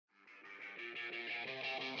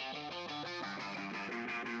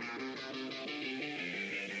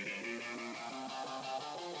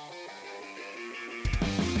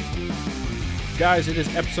Guys, it is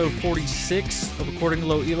episode 46 of According to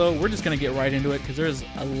Low Elo. We're just going to get right into it because there's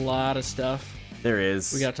a lot of stuff there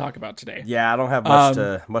is we got to talk about today. Yeah, I don't have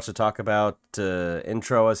much to talk about to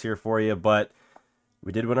intro us here for you, but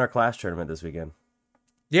we did win our Clash tournament this weekend.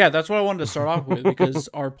 Yeah, that's what I wanted to start off with because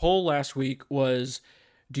our poll last week was,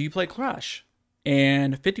 do you play Clash?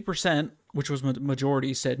 And 50%, which was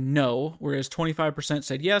majority, said no, whereas 25%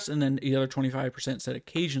 said yes, and then the other 25% said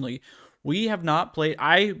occasionally. We have not played,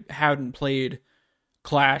 I haven't played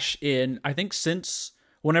Clash in, I think since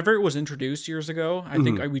whenever it was introduced years ago. I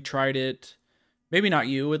think we tried it, maybe not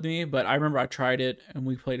you with me, but I remember I tried it and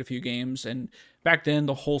we played a few games, and back then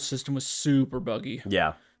the whole system was super buggy.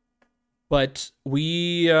 Yeah. But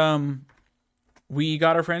we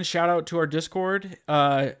got our friends, shout out to our Discord,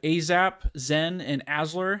 Azap, Zen, and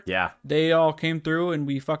Asler. Yeah. They all came through and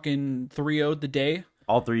we fucking 3-0'd the day.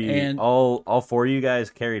 All four of you guys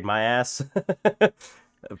carried my ass.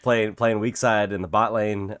 playing weak side in the bot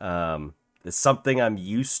lane. It's something I'm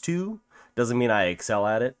used to. Doesn't mean I excel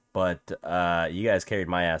at it, but you guys carried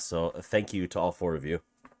my ass, so thank you to all four of you.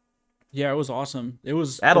 Yeah, it was awesome. It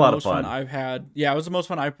was I had a lot of fun I've had. Yeah, it was the most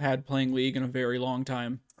fun I've had playing League in a very long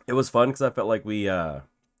time. It was fun because I felt like we out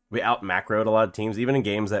macroed a lot of teams, even in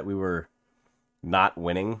games that we were not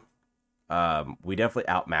winning. We definitely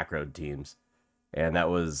out macroed teams, and that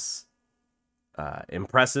was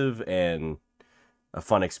impressive and a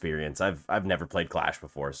fun experience. I've never played Clash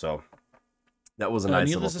before, so that was a nice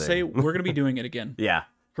little thing. Needless to say, we're gonna be doing it again. Yeah,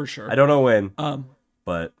 for sure. I don't know when,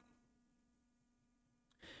 but.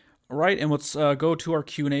 All right, and let's go to our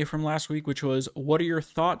Q&A from last week, which was, what are your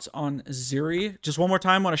thoughts on Zeri? Just one more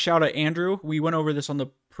time, I want to shout out Andrew. We went over this on the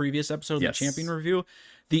previous episode of the Champion Review.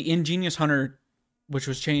 The Ingenious Hunter, which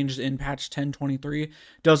was changed in patch 10.23,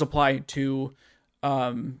 does apply to...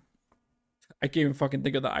 I can't even fucking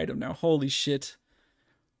think of the item now. Holy shit.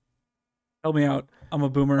 Help me out. I'm a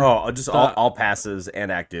boomer. Oh, just all passives and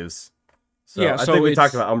actives. So yeah, I think we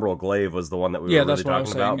talked about Umbral Glaive was the one that we were really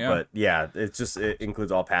talking about. Yeah. But yeah, it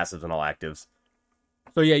includes all passives and all actives.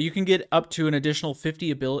 So yeah, you can get up to an additional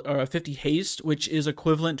 50 haste, which is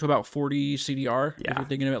equivalent to about 40 CDR, if you're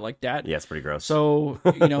thinking of it like that. Yeah, it's pretty gross. So,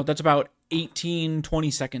 that's about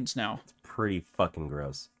 20 seconds now. It's pretty fucking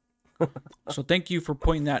gross. So thank you for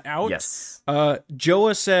pointing that out. Yes.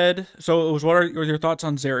 Joa said, so it was, what are your thoughts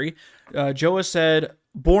on Zeri? Joa said,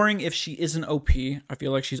 boring if she isn't OP. I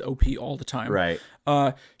feel like she's OP all the time. Right.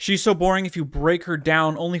 She's so boring if you break her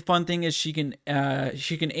down. Only fun thing is she can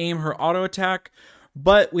aim her auto attack.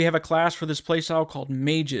 But we have a class for this playstyle called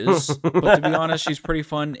Mages. But to be honest, she's pretty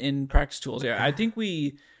fun in practice tools. Yeah, I think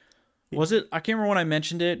I can't remember when I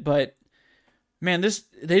mentioned it, but man,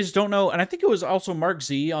 they just don't know. And I think it was also Mark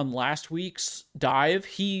Z on last week's dive.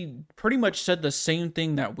 He pretty much said the same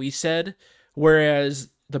thing that we said, whereas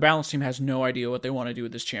the balance team has no idea what they want to do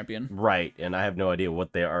with this champion. Right, and I have no idea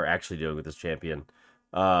what they are actually doing with this champion.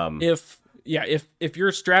 If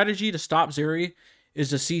your strategy to stop Zeri is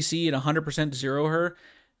to CC and 100% zero her,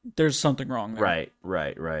 there's something wrong there.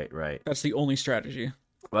 Right. That's the only strategy.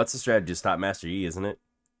 Well, that's the strategy to stop Master Yi, isn't it?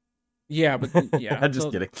 Yeah, but yeah. I'm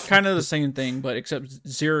just kidding. Kind of the same thing, but except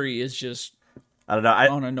Zeri is just... I don't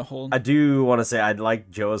know. I do want to say I like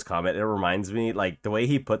Joe's comment. It reminds me, like, the way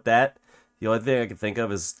he put that, the only thing I can think of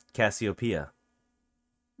is Cassiopeia.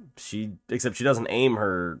 Except she doesn't aim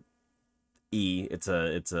her E. It's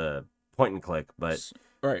a point and click, but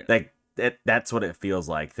right. That's what it feels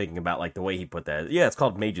like, thinking about like the way he put that. Yeah, it's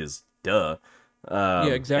called Mages. Duh. Yeah,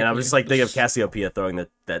 exactly. And I was just like thinking of Cassiopeia throwing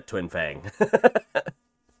that twin fang.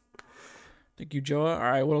 Thank you, Joa. All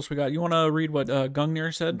right, what else we got? You want to read what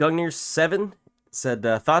Gungnir said? Gungnir 7 said,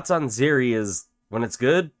 thoughts on Zeri is, when it's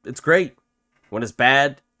good, it's great. When it's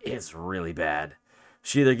bad, it's really bad.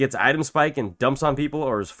 She either gets item spike and dumps on people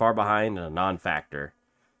or is far behind and a non-factor.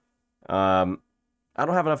 I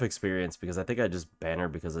don't have enough experience because I think I just ban her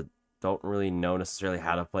because I don't really know necessarily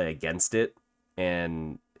how to play against it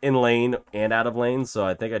and in lane and out of lane. So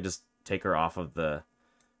I think I just take her off of the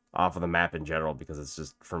map in general because it's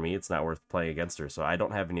just, for me, it's not worth playing against her. So I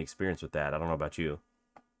don't have any experience with that. I don't know about you.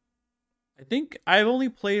 I think I've only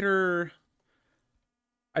played her...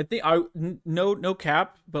 I think no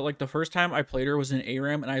cap, but like the first time I played her was in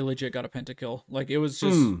ARAM and I legit got a pentakill. Like it was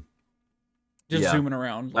just zooming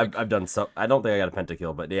around. Like, I've done some. I don't think I got a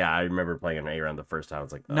pentakill, but yeah, I remember playing an ARAM the first time. I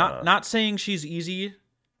was like, not saying she's easy,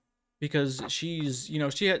 because she's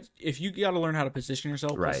if you got to learn how to position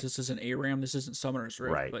yourself. Right. This is an ARAM. This isn't Summoner's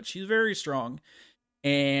Rift, right. But she's very strong.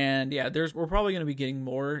 And yeah, we're probably going to be getting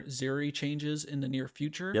more Zeri changes in the near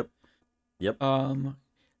future. Yep. Yep.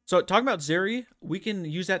 So talking about Zeri, we can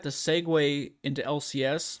use that to segue into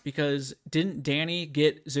LCS because didn't Danny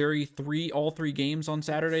get Zeri all three games on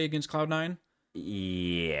Saturday against Cloud9?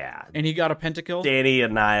 Yeah. And he got a pentakill? Danny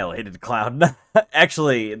annihilated Cloud9.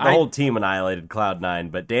 Actually, the whole team annihilated Cloud9,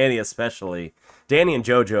 but Danny especially. Danny and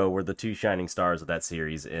JoJo were the two shining stars of that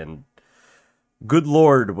series, and good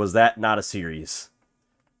lord, was that not a series.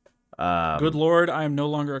 Good lord, I am no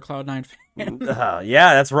longer a Cloud9 fan.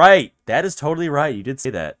 Yeah, that's right. That is totally right. You did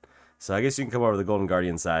say that. So I guess you can come over to the Golden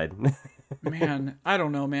Guardian side. Man, I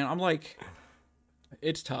don't know, man. I'm like,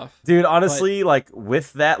 it's tough. Dude, honestly, like,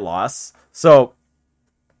 with that loss... So,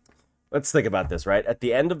 let's think about this, right? At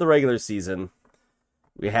the end of the regular season,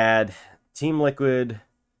 we had Team Liquid,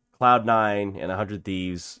 Cloud9, and 100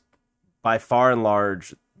 Thieves, by far and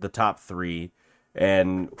large, the top three.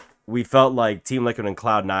 And we felt like Team Liquid and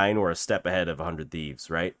Cloud9 were a step ahead of 100 Thieves,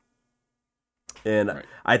 right? And right.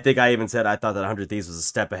 I think I even said I thought that 100 Thieves was a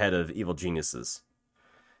step ahead of Evil Geniuses.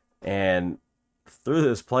 And through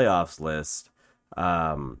this playoffs list,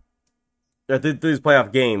 through these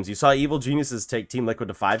playoff games, you saw Evil Geniuses take Team Liquid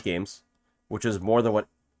to 5 games, which is more than what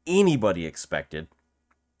anybody expected.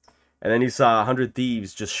 And then you saw 100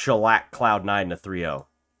 Thieves just shellac Cloud9 to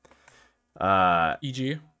 3-0.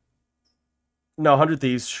 EG? No, 100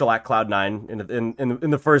 Thieves shellac Cloud9 in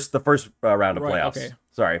the first round of playoffs. Okay.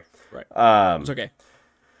 Sorry. Right. It's okay.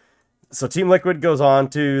 So Team Liquid goes on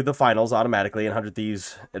to the finals automatically, and 100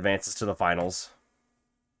 Thieves advances to the finals.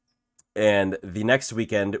 And the next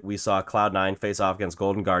weekend, we saw Cloud9 face off against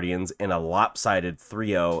Golden Guardians in a lopsided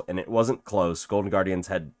 3-0, and it wasn't close. Golden Guardians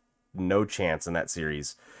had no chance in that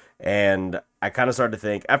series. And I kind of started to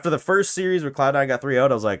think, after the first series where Cloud9 got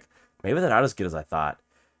 3-0'd, I was like, maybe they're not as good as I thought.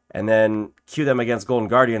 And then cue them against Golden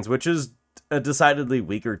Guardians, which is a decidedly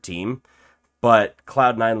weaker team, but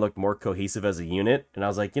Cloud9 looked more cohesive as a unit, and I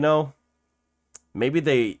was like, maybe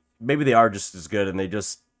they are just as good, and they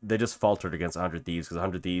just faltered against 100 Thieves, because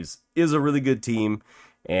 100 Thieves is a really good team,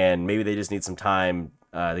 and maybe they just need some time.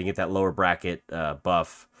 They get that lower bracket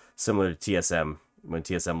buff, similar to TSM, when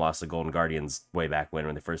TSM lost to Golden Guardians way back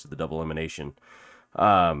when they first did the double elimination.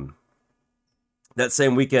 That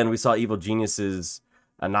same weekend, we saw Evil Geniuses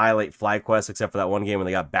annihilate FlyQuest, except for that one game when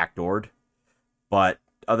they got backdoored. But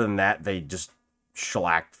other than that, they just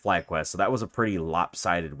shellacked FlyQuest, so that was a pretty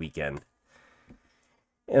lopsided weekend.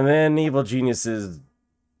 And then Evil Geniuses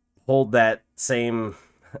hold that same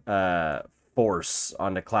force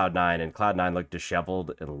onto Cloud9, and Cloud9 looked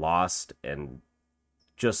disheveled and lost and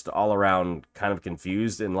just all around kind of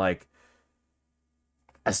confused. And like,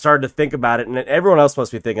 I started to think about it, and everyone else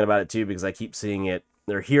must be thinking about it too, because I keep seeing it.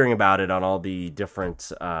 They're hearing about it on all the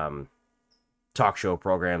different talk show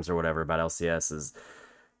programs or whatever about LCS. Is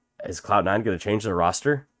Cloud9 going to change their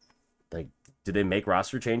roster? Like, did they make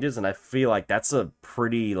roster changes? And I feel like that's a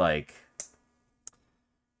pretty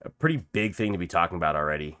big thing to be talking about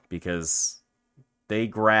already, because they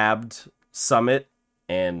grabbed Summit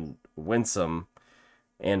and Winsome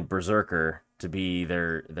and Berserker to be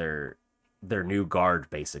their new guard,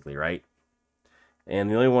 basically, right? And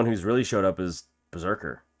the only one who's really showed up is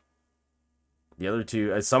Berserker. The other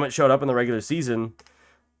two, Summit showed up in the regular season,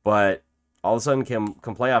 but all of a sudden, come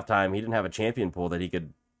playoff time, he didn't have a champion pool that he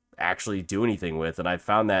could actually do anything with, and I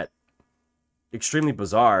found that extremely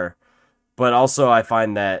bizarre. But also, I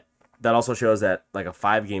find that also shows that like a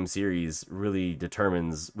 5-game series really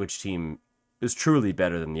determines which team is truly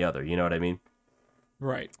better than the other. You know what I mean?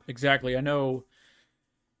 Right. Exactly. I know.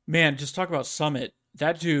 Man, just talk about Summit.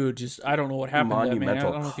 That dude I don't know what happened to that, man. I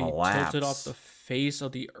don't know if he tilted off the face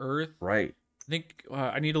of the earth. Right. I think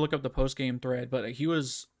I need to look up the post-game thread, but he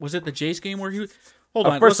was it the Jace game where he was... Hold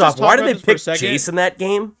on. First off, why did they pick Jace in that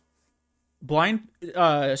game?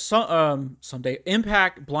 Someday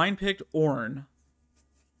Impact blind picked Ornn.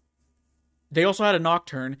 They also had a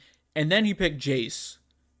Nocturne, and then he picked Jace.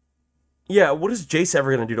 Yeah, what is Jace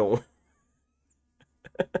ever gonna do to Ornn?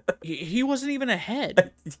 He wasn't even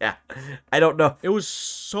ahead. Yeah, I don't know. It was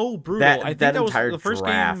so brutal. I think that entire was the first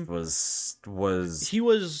draft game. Was he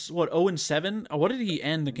was what 0-7? What did he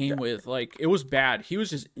end the game with? Like, it was bad. He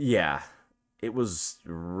was just it was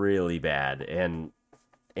really bad, and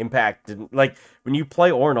Impact didn't like when you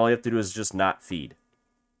play Ornn. All you have to do is just not feed.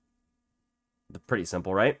 Pretty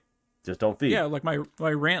simple, right? Just don't feed. Yeah, like my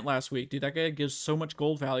rant last week, dude. That guy gives so much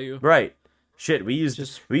gold value. Right. Shit, we used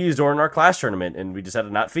Ornn in our class tournament, and we just had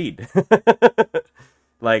to not feed.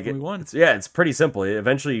 Like, we won. It's pretty simple.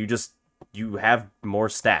 Eventually, you have more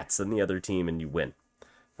stats than the other team, and you win.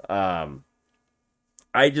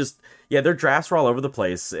 Their drafts were all over the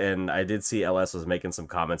place, and I did see LS was making some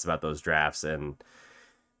comments about those drafts, and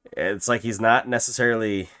it's like he's not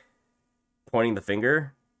necessarily pointing the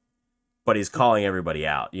finger, but he's calling everybody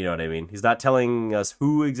out. You know what I mean? He's not telling us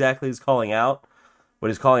who exactly he's calling out, but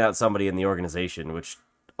he's calling out somebody in the organization, which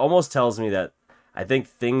almost tells me that I think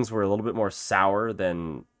things were a little bit more sour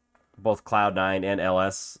than both Cloud9 and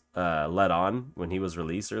LS led on when he was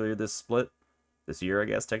released earlier this year, I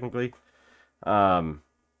guess, technically. But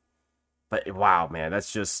wow, man,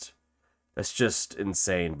 that's just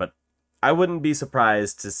insane. But I wouldn't be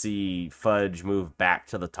surprised to see Fudge move back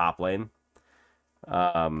to the top lane.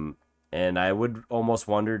 And I would almost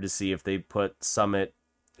wonder to see if they put Summit,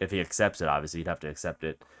 if he accepts it, obviously he'd have to accept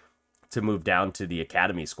it, to move down to the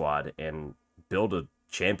Academy squad and build a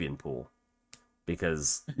champion pool.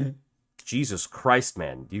 Because, Jesus Christ,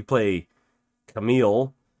 man, you play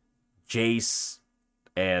Camille, Jace,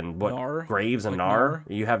 and Gnar, Graves and like Gnar. Gnar.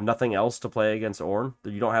 You have nothing else to play against Ornn.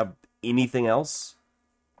 You don't have anything else.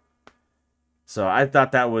 So I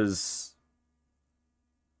thought that was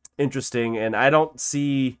interesting, and I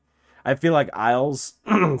feel like Isles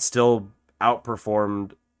still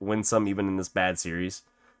outperformed Winsome even in this bad series.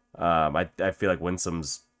 I feel like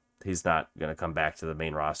he's not gonna come back to the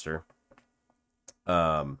main roster.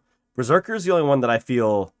 Berserker's the only one that I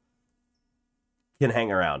feel can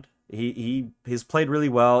hang around. He's played really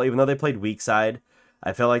well, even though they played weak side.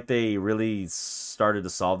 I feel like they really started to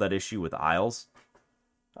solve that issue with Isles.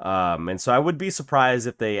 And so I would be surprised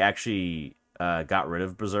if they actually got rid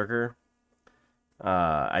of Berserker.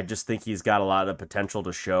 I just think he's got a lot of potential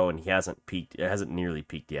to show, and he hasn't peaked. It hasn't nearly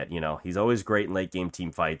peaked yet. You know, he's always great in late game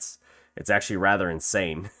team fights. It's actually rather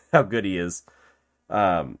insane how good he is.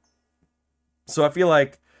 So I feel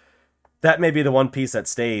like that may be the one piece that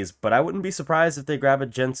stays, but I wouldn't be surprised if they grab a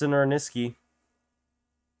Jensen or a Niski.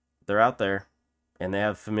 They're out there, and they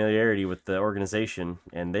have familiarity with the organization,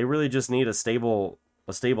 and they really just need a stable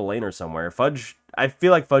laner somewhere. Fudge, I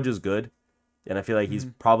feel like Fudge is good, and I feel like he's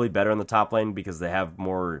probably better in the top lane because they have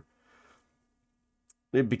more.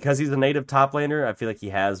 Because he's a native top laner, I feel like he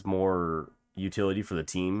has more utility for the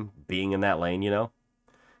team being in that lane, you know?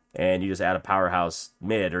 And you just add a powerhouse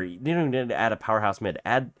mid, or you don't need to add a powerhouse mid.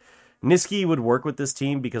 Niski would work with this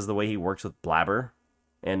team because of the way he works with Blabber,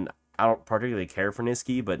 and I don't particularly care for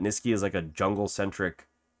Niski, but Niski is like a jungle-centric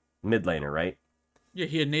mid laner, right? Yeah,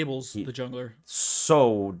 he enables the jungler.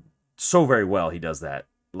 So very well he does that.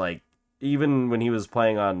 Like, even when he was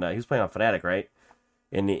playing on Fnatic, right?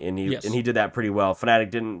 And he did that pretty well. Fnatic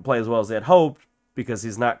didn't play as well as they had hoped because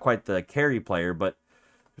he's not quite the carry player, but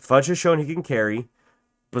Fudge has shown he can carry.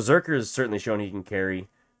 Berserker has certainly shown he can carry.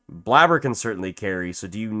 Blabber can certainly carry. So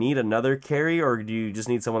do you need another carry, or do you just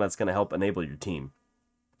need someone that's going to help enable your team?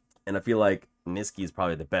 And I feel like Niski is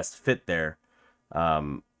probably the best fit there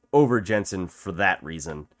over Jensen for that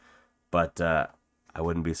reason. But I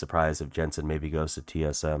wouldn't be surprised if Jensen maybe goes to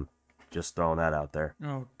TSM. Just throwing that out there.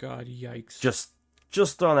 Oh, God, yikes.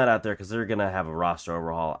 Just throwing that out there because they're going to have a roster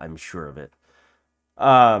overhaul. I'm sure of it.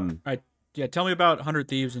 Yeah, tell me about 100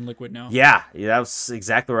 Thieves and Liquid now. Yeah, that was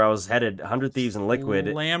exactly where I was headed. 100 Thieves and Liquid.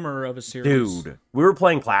 Glamour of a series. Dude, we were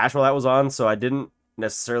playing Clash while that was on, so I didn't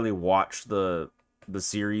necessarily watch the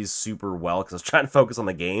series super well because I was trying to focus on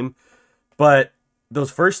the game. But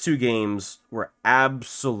those first two games were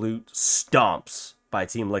absolute stomps by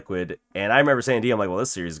Team Liquid. And I remember saying to you, I'm like, well,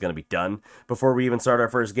 this series is going to be done before we even start our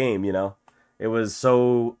first game, you know? It was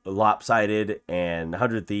so lopsided, and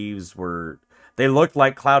 100 Thieves they looked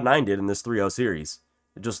like Cloud9 did in this 3-0 series.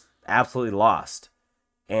 Just absolutely lost.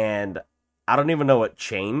 And I don't even know what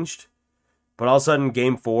changed. But all of a sudden,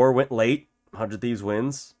 Game 4 went late. 100 Thieves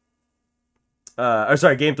wins.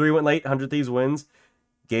 Game 3 went late. 100 Thieves wins.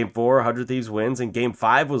 Game 4, 100 Thieves wins. And Game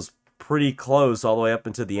 5 was pretty close all the way up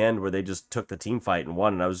into the end where they just took the team fight and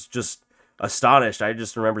won. And I was just astonished. I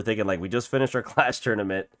just remember thinking, like, we just finished our Clash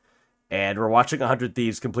tournament. And we're watching 100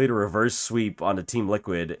 Thieves complete a reverse sweep onto Team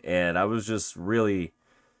Liquid, and I was just really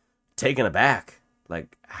taken aback.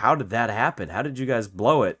 Like, how did that happen? How did you guys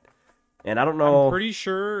blow it? And I don't know. I'm pretty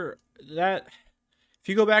sure that if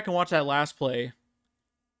you go back and watch that last play,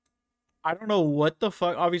 I don't know what the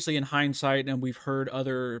fuck. Obviously, in hindsight, and we've heard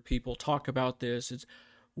other people talk about this, it's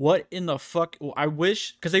what in the fuck. Well, I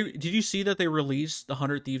wish, because did you see that they released the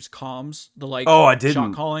 100 Thieves comms? I didn't.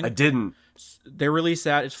 Shot calling. I didn't. They released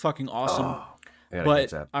that. It's fucking awesome.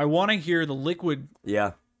 But I want to hear the Liquid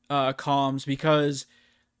comms because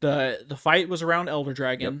the fight was around Elder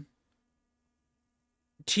Dragon.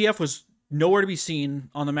 Yep. TF was nowhere to be seen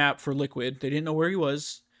on the map for Liquid. They didn't know where he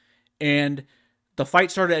was. And the fight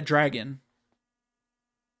started at Dragon.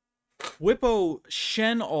 Whippo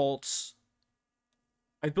Shen ults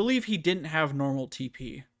I believe he didn't have normal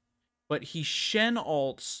TP, but he Shen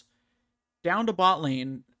alts down to bot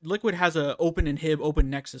lane. Liquid has a open inhib, open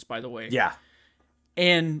nexus, by the way. Yeah.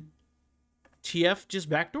 And TF just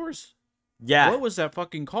backdoors. Yeah. What was that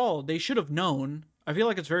fucking call? They should have known. I feel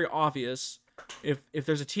like it's very obvious. If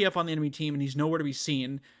there's a TF on the enemy team and he's nowhere to be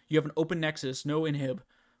seen, you have an open nexus, no inhib.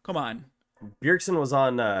 Come on. Bjergsen was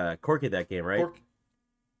on Corki that game, right?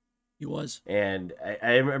 He was. And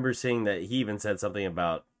I remember seeing that he even said something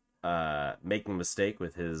about making a mistake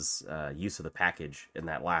with his use of the package in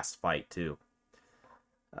that last fight, too.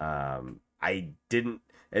 I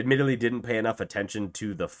admittedly didn't pay enough attention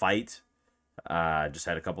to the fight. Just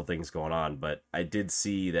had a couple things going on, but I did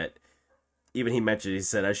see that even he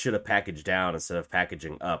said I should have packaged down instead of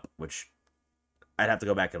packaging up, which I'd have to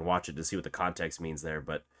go back and watch it to see what the context means there,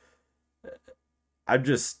 but I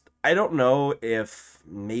don't know if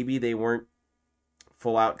maybe they weren't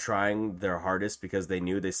full out trying their hardest because they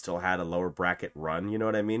knew they still had a lower bracket run, you know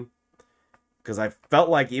what I mean? Because I felt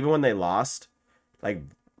like even when they lost, like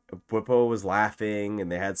Bwipo was laughing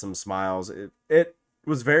and they had some smiles. It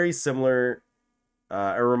was very similar.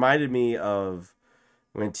 It reminded me of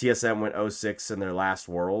when TSM went 0-6 in their last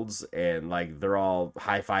Worlds, and like they're all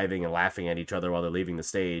high-fiving and laughing at each other while they're leaving the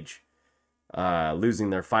stage, losing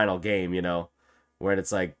their final game, you know, where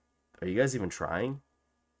it's like, are you guys even trying?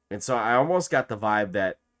 And so I almost got the vibe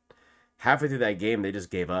that halfway through that game they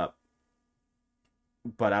just gave up.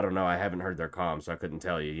 But I don't know, I haven't heard their comms, so I couldn't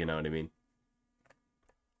tell you, you know what I mean?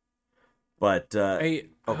 But go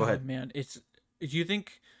ahead. Man, do you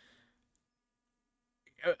think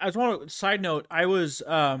I just want to side note, I was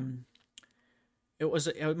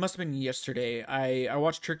it must have been yesterday. I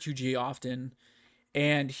watch Trick2G often,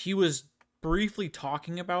 and he was briefly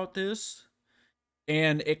talking about this,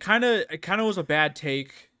 and it kind of was a bad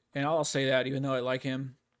take, and I'll say that even though I like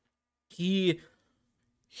him. He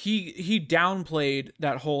downplayed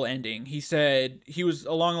that whole ending. He said he was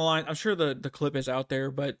along the line, I'm sure the clip is out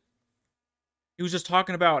there, but he was just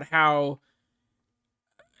talking about how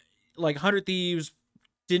like 100 Thieves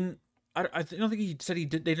didn't I don't think he said they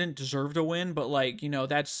didn't deserve to win, but like, you know,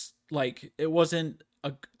 that's like it wasn't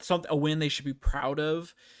a win they should be proud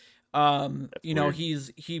of. You know,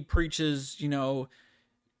 he preaches, you know,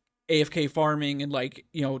 AFK farming and like,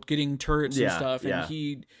 you know, getting turrets and stuff, and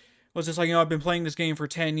he was just like, you know, I've been playing this game for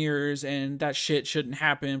 10 years and that shit shouldn't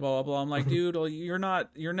happen, blah, blah, blah. I'm like, dude, well, you're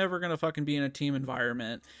never going to fucking be in a team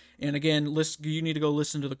environment. And again, you need to go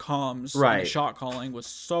listen to the comms. Right. And the shot calling was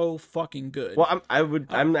so fucking good. Well,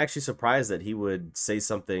 I'm actually surprised that he would say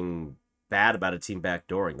something bad about a team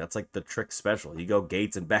backdooring. That's like the Trick special. You go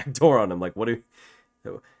gates and backdoor on them. Like,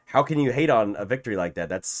 how can you hate on a victory like that?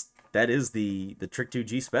 That is the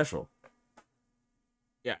Trick2G special.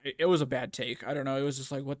 Yeah, it was a bad take. I don't know. It was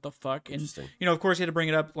just like, what the fuck? And, you know, of course, he had to bring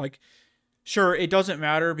it up. Like, sure, it doesn't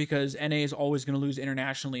matter because NA is always going to lose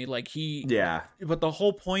internationally. Like, But the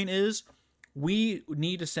whole point is we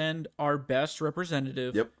need to send our best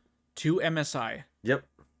representative to MSI. Yep.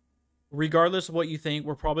 Regardless of what you think,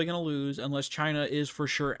 we're probably going to lose unless China is for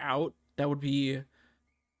sure out. That would be...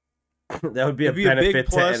 That would be a benefit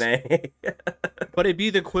to NA. But it'd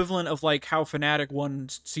be the equivalent of, like, how Fnatic won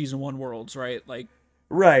Season 1 Worlds, right? Like...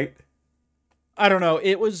 Right. I don't know.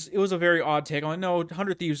 It was a very odd take. I know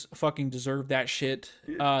 100 Thieves fucking deserved that shit.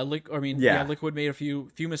 Liquid made a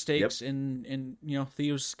few mistakes, and you know,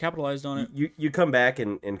 Thieves capitalized on it. You come back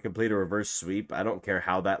and complete a reverse sweep. I don't care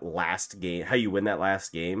how you win that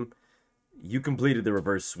last game. You completed the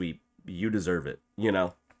reverse sweep. You deserve it, you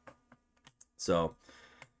know? So,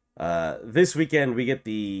 this weekend we get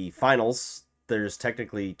the finals. There's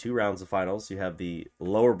technically 2 rounds of finals. You have the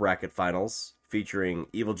lower bracket finals, featuring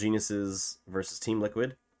Evil Geniuses versus Team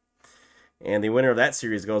Liquid. And the winner of that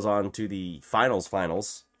series goes on to the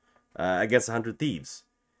finals against 100 Thieves.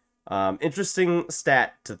 Interesting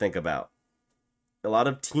stat to think about. A lot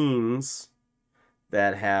of teams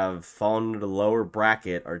that have fallen into the lower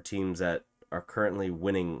bracket are teams that are currently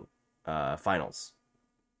winning finals.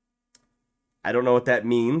 I don't know what that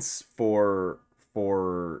means for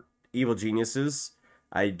Evil Geniuses.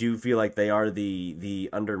 I do feel like they are the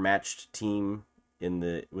undermatched team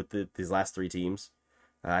with these last 3 teams.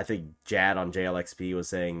 I think Jad on JLXP was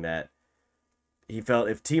saying that he felt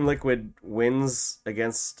if Team Liquid wins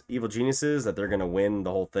against Evil Geniuses, that they're going to win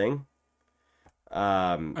the whole thing.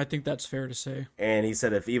 I think that's fair to say. And he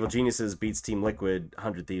said if Evil Geniuses beats Team Liquid,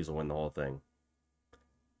 100 Thieves will win the whole thing.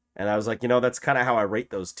 And I was like, you know, that's kind of how I rate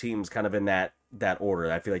those teams, kind of in that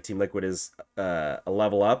order. I feel like Team Liquid is a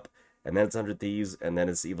level up, and then it's 100 Thieves, and then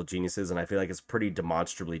it's Evil Geniuses, and I feel like it's pretty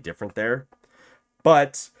demonstrably different there.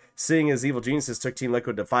 But seeing as Evil Geniuses took Team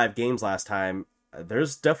Liquid to 5 games last time,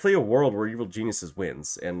 there's definitely a world where Evil Geniuses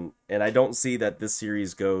wins, and I don't see that this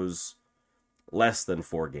series goes less than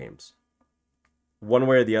 4 games. One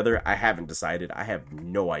way or the other, I haven't decided. I have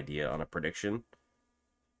no idea on a prediction.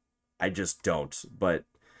 I just don't. But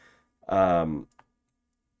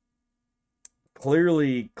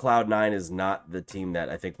clearly, Cloud9 is not the team that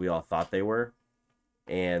I think we all thought they were.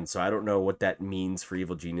 And so I don't know what that means for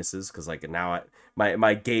Evil Geniuses, because like now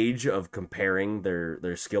my gauge of comparing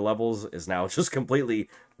their skill levels is now just completely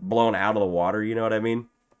blown out of the water, you know what I mean?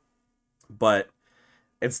 But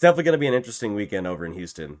it's definitely going to be an interesting weekend over in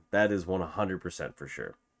Houston. That is 100% for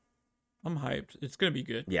sure. I'm hyped. It's going to be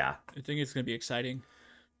good. Yeah. I think it's going to be exciting.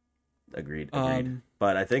 Agreed.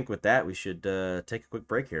 But I think with that, we should take a quick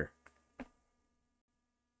break here.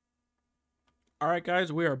 All right,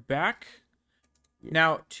 guys, we are back. Yeah.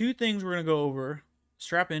 Now, 2 things we're going to go over.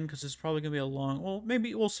 Strap in, because it's probably going to be a long... Well,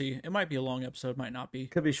 maybe we'll see. It might be a long episode, might not be.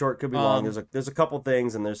 Could be short, could be long. There's a couple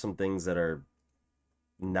things, and there's some things that are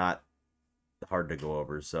not hard to go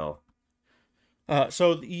over, so...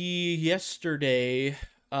 Yesterday,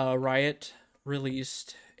 Riot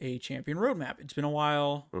released a champion roadmap. It's been a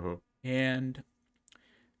while, and a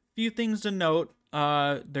few things to note.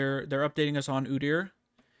 They're updating us on Udyr.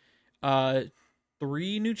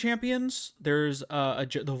 3 new champions. There's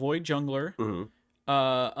the Void Jungler.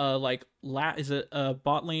 Is it a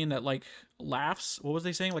bot lane that like laughs? What was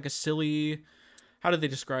they saying? Like a silly... How did they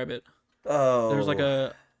describe it? Oh, there's like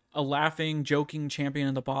a laughing, joking champion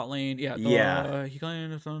in the bot lane. Yeah.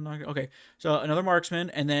 Okay. So another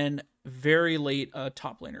marksman, and then very late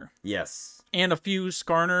top laner. Yes. And a few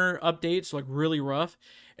Skarner updates, like really rough.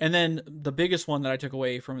 And then the biggest one that I took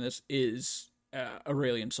away from this is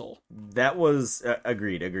Aurelion Sol. That was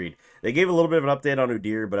agreed. They gave a little bit of an update on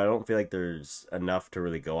Udyr, but I don't feel like there's enough to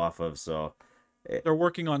really go off of. So they're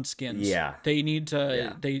working on skins. Yeah. They need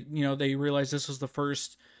to. Yeah. They realized this was the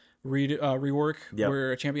first rework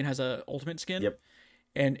where a champion has a ultimate skin. Yep.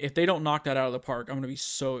 And if they don't knock that out of the park, I'm gonna be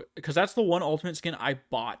so, because that's the one ultimate skin I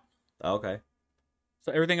bought. Okay.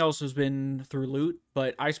 So everything else has been through loot,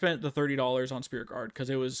 but I spent the $30 on Spirit Guard because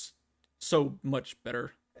it was so much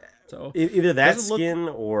better. So either that skin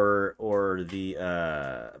or the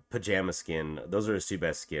pajama skin. Those are his 2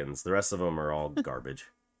 best skins. The rest of them are all garbage.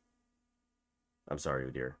 I'm sorry,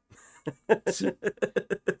 Udyr.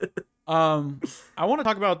 I want to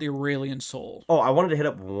talk about the Aurelion Sol. Oh, I wanted to hit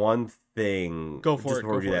up one thing. Go for it.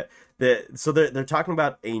 Before we do that. So they're talking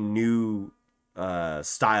about a new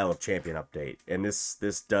style of champion update, and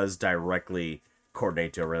this does directly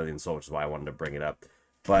coordinate to Aurelion Sol, which is why I wanted to bring it up.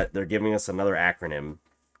 But they're giving us another acronym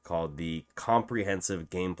called the Comprehensive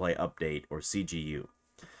Gameplay Update, or CGU,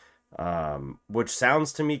 which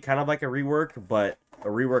sounds to me kind of like a rework, but a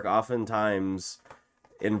rework oftentimes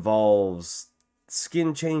involves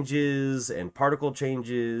skin changes and particle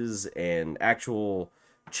changes and actual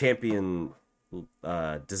champion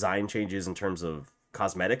design changes in terms of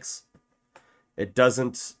cosmetics. It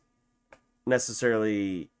doesn't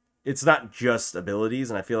necessarily... It's not just abilities,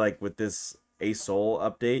 and I feel like with this Sol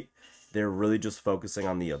update, they're really just focusing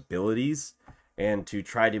on the abilities and to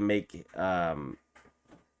try to make the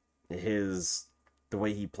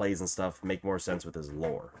way he plays and stuff make more sense with his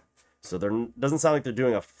lore. So there doesn't sound like they're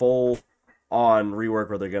doing a full on rework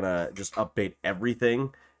where they're gonna just update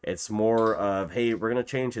everything. It's more of, hey, we're gonna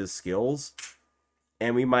change his skills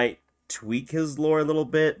and we might tweak his lore a little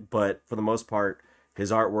bit, but for the most part,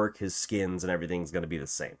 his artwork, his skins, and everything's gonna be the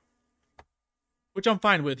same. Which I'm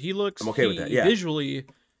fine with. I'm okay with that. Yeah. Visually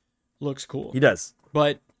looks cool. He does.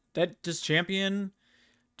 But this champion,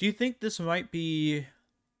 do you think this might be,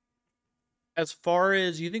 as far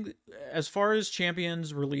as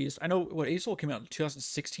champions released, I know what Sol came out in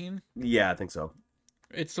 2016? Yeah, I think so.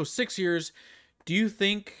 It's so 6 years. Do you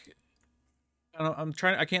think,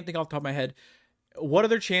 I can't think off the top of my head, what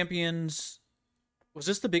other champions, was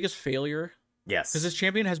this the biggest failure? Yes. Because this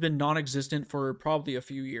champion has been non-existent for probably a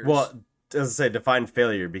few years. Well, as I say, define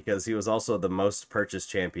failure, because he was also the most purchased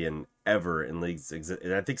champion ever in League's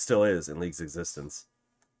and I think still is in League's existence.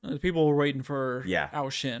 People were waiting for Ao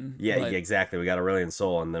Shin. Yeah, exactly. We got Aurelion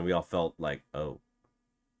Sol, and then we all felt like, oh.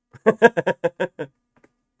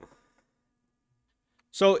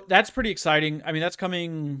 So that's pretty exciting. I mean, that's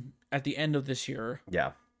coming at the end of this year.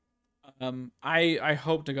 Yeah. I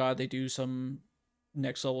hope to God they do some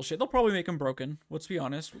next level shit. They'll probably make them broken. Let's be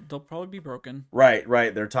honest. They'll probably be broken. Right.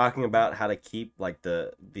 They're talking about how to keep like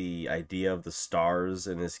the idea of the stars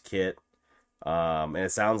in his kit. And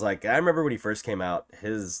it sounds like, I remember when he first came out,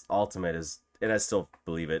 his ultimate is, and I still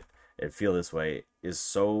believe it, and feel this way, is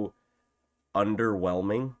so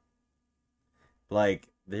underwhelming. Like,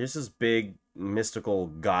 there's this big mystical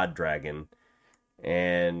god dragon,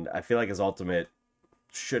 And I feel like his ultimate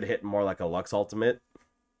should hit more like a Lux ultimate,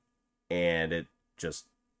 and it just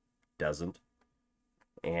doesn't.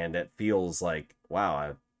 And it feels like, wow,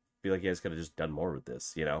 I feel like you guys could have just done more with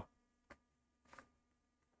this, you know?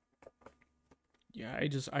 Yeah,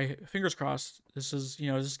 I fingers crossed. This is,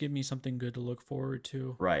 this give me something good to look forward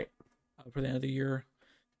to Right, for the end of the year.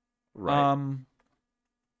 right.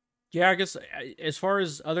 Yeah, I guess as far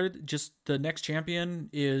as just the next champion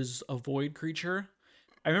is a void creature.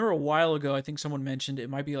 I remember a while ago, I think someone mentioned it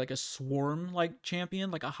might be like a swarm like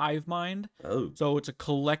champion, like a hive mind. Oh, So it's a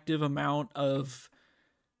collective amount of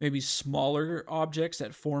maybe smaller objects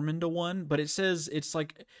that form into one, but it says it's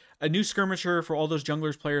like a new skirmisher for all those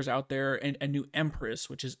junglers players out there, and a new empress,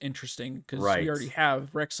 which is interesting because we right. already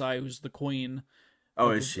have Rek'Sai, who's the queen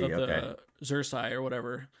Oh, of is she? of Okay. the Xersai or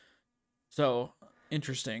whatever. So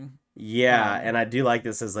interesting. Yeah, Um, and I do like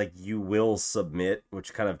this as like you will submit,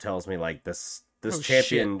 which kind of tells me like this oh shit,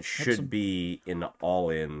 champion should be an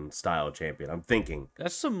all-in style champion. I'm thinking.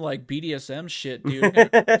 that's some like BDSM shit, dude.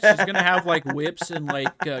 She's gonna have like whips and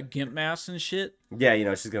like gimp masks and shit. Yeah,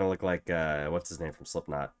 she's gonna look like what's his name from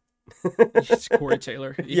Slipknot. It's Corey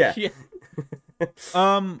Taylor. Yeah. Yeah.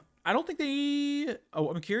 I don't think they. Oh,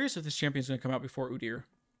 I'm curious if this champion's gonna come out before Udyr.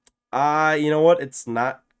 You know what? It's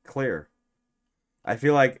not clear. I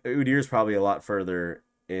feel like Udyr's probably a lot further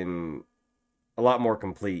in, a lot more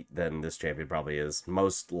complete than this champion probably is,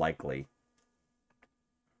 most likely.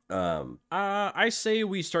 I say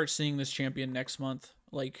we start seeing this champion next month.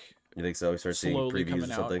 Like, You think so? We start seeing slowly previews coming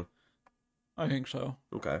or out. something. I think so.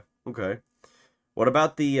 Okay. Okay. What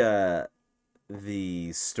about the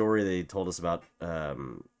story they told us about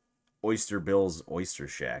Oyster Bill's Oyster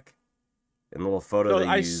Shack? And the little photo So they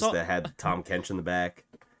I used saw that had Tom Kench in the back.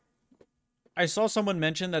 I saw someone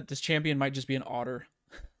mention that this champion might just be an otter.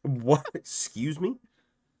 What? Excuse me?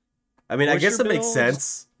 I mean, I guess Oyster it makes Bill's-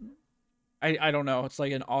 sense. I don't know. It's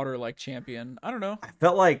like an otter like champion. I don't know. I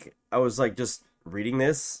felt like I was like just reading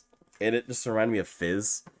this and it just reminded me of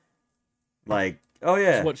Fizz. Like, oh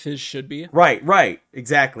yeah. It's what Fizz should be. Right,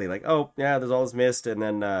 exactly. Like, oh yeah, there's all this mist, and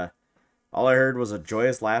then all I heard was a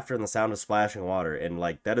joyous laughter and the sound of splashing water, and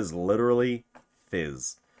like that is literally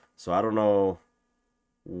Fizz. So I don't know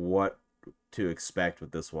what to expect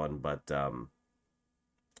with this one, but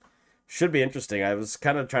should be interesting. I was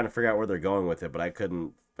kind of trying to figure out where they're going with it, but I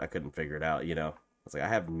couldn't figure it out. I was like, I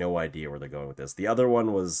have no idea where they're going with this. The other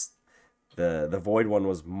one was the Void one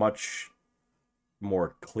was much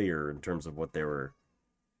more clear in terms of what they were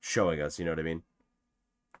showing us. You know what I mean?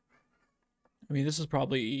 I mean, this is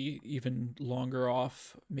probably even longer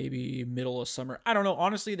off, maybe middle of summer. I don't know.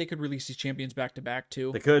 Honestly, they could release these champions back to back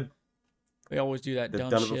too. They could. They always do that They've dumb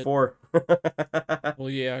done shit. it before. Well,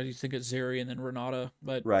 yeah, you think it's Zeri and then Renata,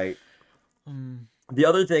 but Right. um, The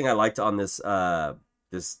other thing I liked on this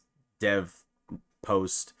dev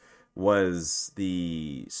post was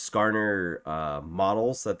the Skarner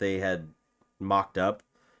models that they had mocked up,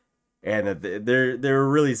 and that they're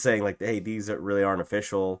really saying like, hey, these really aren't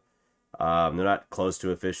official. They're not close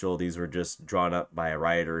to official. These were just drawn up by a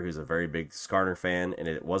writer who's a very big Skarner fan, and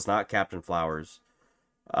it was not Captain Flowers.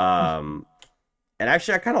 And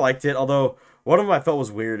actually, I kind of liked it. Although one of them I felt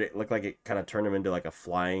was weird. It looked like it kind of turned him into like a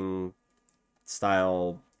flying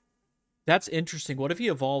style. that's interesting. What if he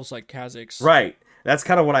evolves like Kha'Zix? Right. That's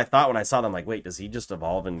kind of what I thought when I saw them. Like, wait, does he just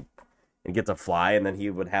evolve and get to fly, and then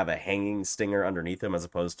he would have a hanging stinger underneath him as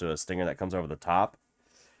opposed to a stinger that comes over the top?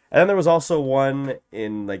 And then there was also one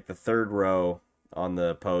in like the third row on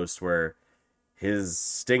the post where his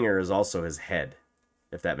stinger is also his head,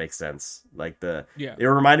 if that makes sense. Like Yeah. it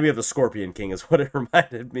reminded me of the Scorpion King is what it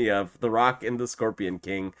reminded me of. The Rock and the Scorpion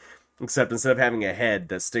King, except instead of having a head,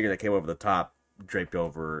 that stinger that came over the top draped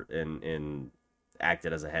over and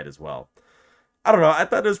acted as a head as well. I don't know. I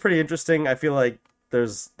thought it was pretty interesting. I feel like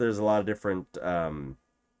there's a lot of different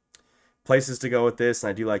places to go with this, and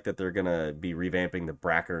I do like that they're gonna be revamping the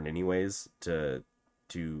Brackern anyways to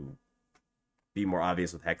be more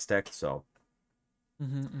obvious with Hextech. So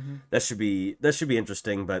that should be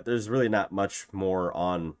interesting. But there's really not much more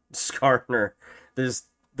on Skarner.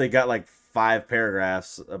 They got like 5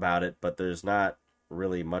 paragraphs about it, but there's not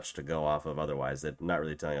really much to go off of otherwise. They're not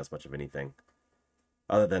really telling us much of anything.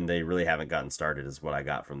 Other than they really haven't gotten started is what I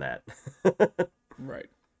got from that. Right.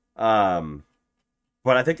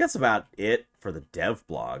 But I think that's about it for the dev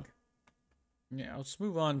blog. Yeah, let's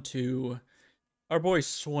move on to our boy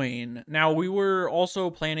Swain. Now, we were also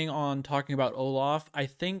planning on talking about Olaf. I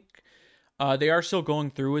think they are still going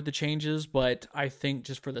through with the changes, but I think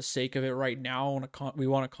just for the sake of it right now, we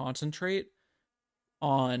want to concentrate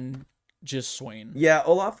on just Swain. Yeah,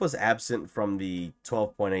 Olaf was absent from the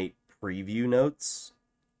 12.8 preview notes,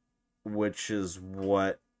 which is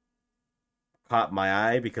what caught my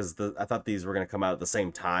eye because I thought these were going to come out at the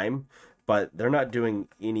same time, but they're not doing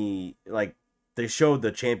any, like, they showed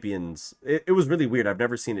the champions. It was really weird. I've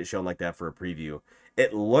never seen it shown like that for a preview.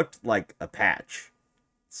 It looked like a patch.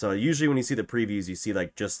 So usually when you see the previews, you see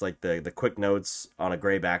like just like the quick notes on a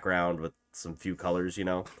gray background with some few colors, you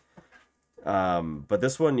know. But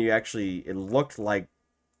this one, it looked like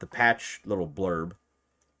the patch little blurb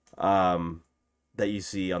that you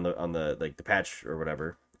see on the like the patch or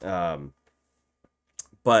whatever.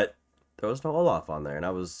 But there was no Olaf on there, and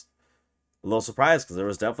I was a little surprised because there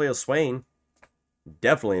was definitely a Swain.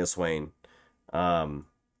 Definitely a Swain. But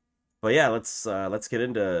yeah, let's get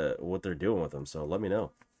into what they're doing with him. So let me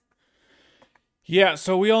know. Yeah,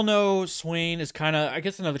 so we all know Swain is kind of, I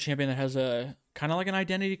guess, another champion that has a kind of like an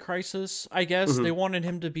identity crisis, I guess. Mm-hmm. They wanted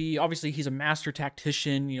him to be, obviously, he's a master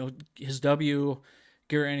tactician, his W,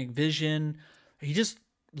 Guaranteed Vision. He just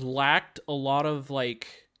lacked a lot of, like,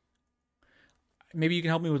 maybe you can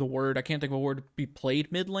help me with a word. I can't think of a word to be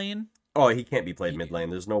played mid lane. Oh, he can't be played mid lane.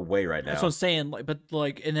 There's no way right now. That's what I'm saying.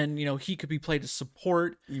 And then, he could be played as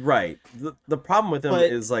support. Right. The problem with him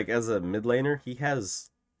is, like, as a mid laner, he has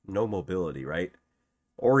no mobility, right?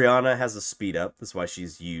 Orianna has a speed up. That's why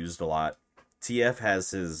she's used a lot. TF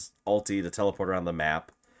has his ulti to teleport around the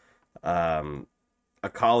map.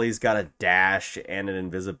 Akali's got a dash and an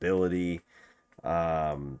invisibility.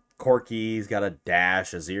 Corki's got a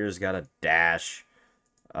dash. Azir's got a dash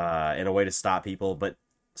in a way to stop people. But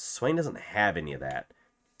Swain doesn't have any of that.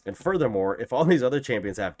 And furthermore, if all these other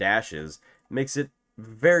champions have dashes, it makes it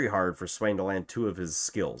very hard for Swain to land two of his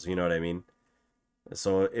skills. You know what I mean?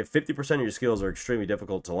 So if 50% of your skills are extremely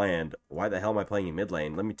difficult to land, why the hell am I playing you mid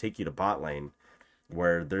lane? Let me take you to bot lane,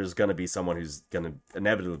 where there's going to be someone who's going to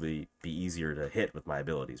inevitably be easier to hit with my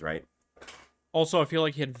abilities, right? Also, I feel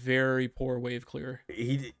like he had very poor wave clear.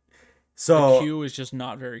 So the Q is just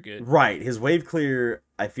not very good. Right. His wave clear,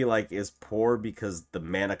 I feel like, is poor because the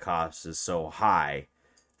mana cost is so high.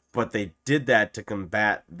 But they did that to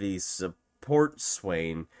combat the support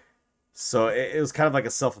Swain. So it was kind of like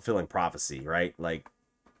a self-fulfilling prophecy, right? Like,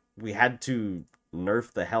 we had to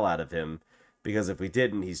nerf the hell out of him because if we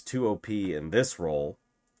didn't, he's too OP in this role.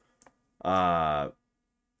 And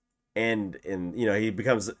he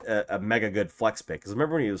becomes a mega good flex pick. Because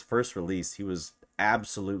remember when he was first released, he was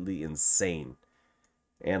absolutely insane.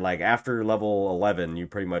 And like after level 11, you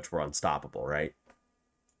pretty much were unstoppable, right?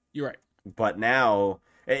 You're right. But now,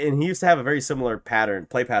 and he used to have a very similar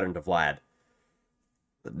play pattern to Vlad.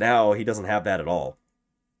 But now he doesn't have that at all.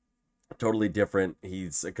 Totally different.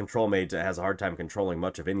 He's a control mage that has a hard time controlling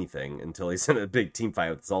much of anything until he's in a big team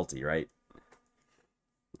fight with Zalti, right?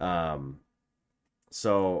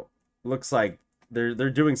 So looks like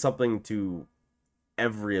they're doing something to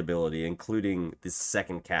every ability, including the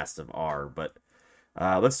second cast of R. But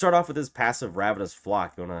let's start off with his passive Ravenous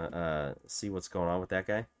Flock. You want to see what's going on with that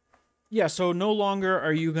guy? Yeah, so no longer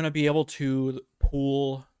are you going to be able to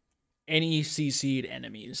pull any CC'd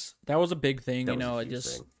enemies. That was a big thing,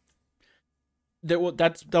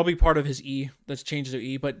 that'll be part of his E. That's changed to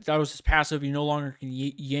E, but that was his passive. You no longer can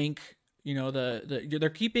yank, they're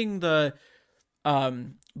keeping the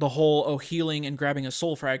whole healing and grabbing a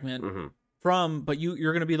soul fragment but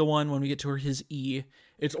you're going to be the one when we get to his E.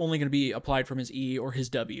 It's only going to be applied from his E or his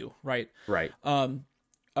W, right? Right. No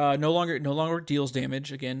longer deals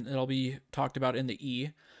damage. Again, it'll be talked about in the E.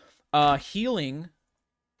 Healing.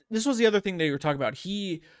 This was the other thing they were talking about.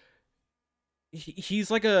 He's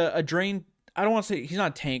like a drain. I don't want to say he's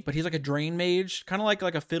not a tank, but he's like a drain mage, kind of like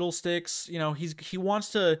a fiddlesticks. He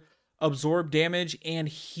wants to absorb damage and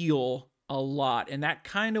heal a lot, and that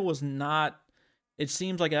kind of was not. It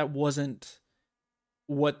seems like that wasn't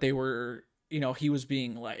what they were. He was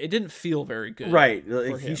being like. It didn't feel very good. Right.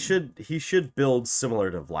 He should build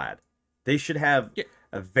similar to Vlad. They should have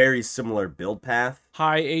a very similar build path.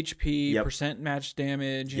 High HP, percent match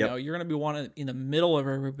damage. You're going to be wanted in the middle of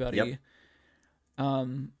everybody. Yep.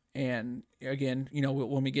 And again,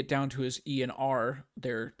 when we get down to his E and R,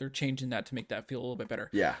 they're changing that to make that feel a little bit better.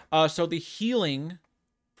 Yeah. So the healing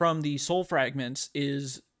from the soul fragments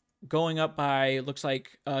is going up by, looks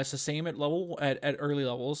like it's the same at early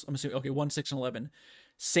levels. I'm assuming 1, 6, and 11.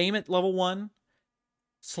 Same at level 1.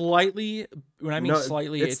 Slightly, when I mean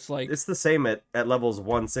slightly, it's like it's the same at levels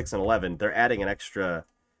 1, 6, and 11. They're adding an extra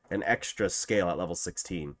scale at level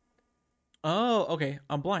 16. Oh, okay.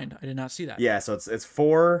 I'm blind. I did not see that. Yeah, so it's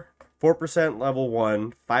 4% level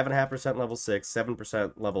 1, 5.5% level 6,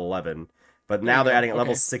 7% level 11. But now they're adding at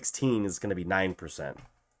level 16 is going to be 9%.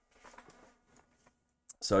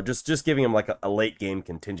 So just giving him like a late game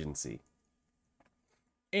contingency.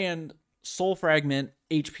 And Soul Fragment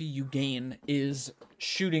HP you gain is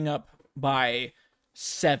shooting up by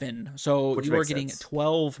 7. So Which you are makes getting sense.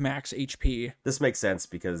 12 max HP. This makes sense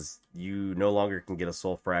because you no longer can get a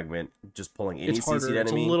soul fragment just pulling any It's harder. CC'd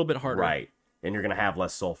enemy. It's a little bit harder. Right. And you're going to have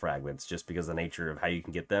less soul fragments just because the nature of how you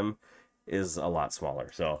can get them is a lot smaller.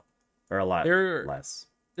 So, or a lot less.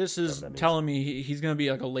 This is telling me he's going to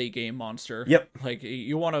be like a late game monster. Yep. Like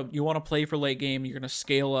you want to play for late game, you're going to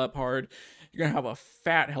scale up hard. You're going to have a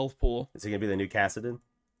fat health pool. Is he going to be the new Cassidon?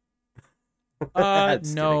 No,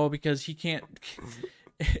 kidding. because he can't.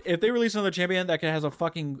 If they release another champion that has a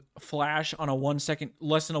fucking flash on a 1 second,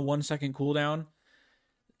 less than a 1 second cooldown,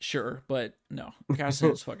 sure, but no,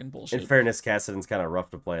 Cassidon's fucking bullshit. In fairness, Cassidon's kind of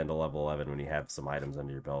rough to play into level 11 when you have some items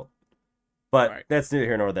under your belt. But that's neither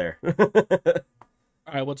here nor there.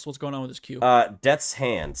 All right, what's going on with this queue? Death's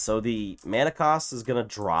Hand. So the mana cost is gonna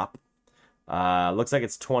drop. Looks like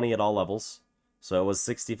it's 20 at all levels. So it was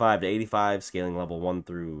 65 to 85, scaling level 1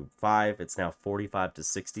 through 5. It's now 45 to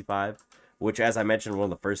 65, which, as I mentioned, one of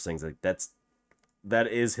the first things, like that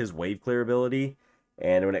is his wave clear ability.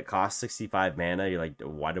 And when it costs 65 mana, you're like,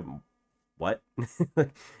 what?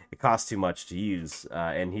 It costs too much to use,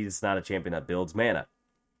 and he's not a champion that builds mana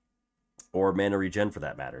or mana regen for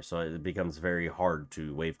that matter. So it becomes very hard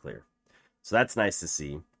to wave clear. So that's nice to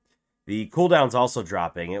see. The cooldown's also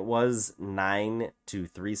dropping. It was 9 to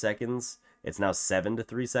 3 seconds. It's now 7 to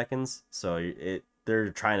 3 seconds. So they're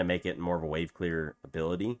trying to make it more of a wave clear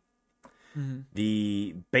ability. Mm-hmm.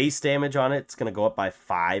 The base damage on it's going to go up by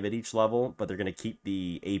 5 at each level, but they're going to keep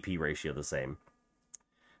the AP ratio the same.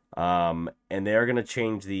 And they're going to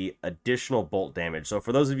change the additional bolt damage. So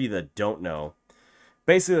for those of you that don't know,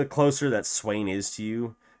 basically the closer that Swain is to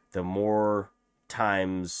you, the more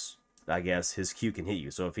times, I guess, his Q can hit you.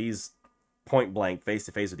 So if he's point blank face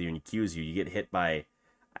to face with you and he Qs you, you get hit by,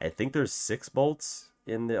 I think there's 6 bolts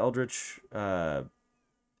in the Eldritch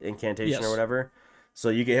incantation or whatever. So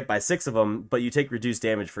you get hit by 6 of them, but you take reduced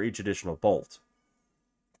damage for each additional bolt.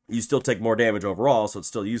 You still take more damage overall, so it's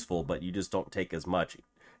still useful, but you just don't take as much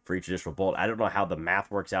for each additional bolt. I don't know how the math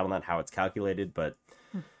works out on that, how it's calculated, but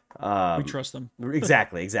we trust them.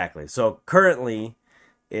 exactly. So currently,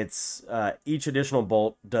 it's each additional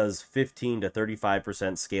bolt does 15 to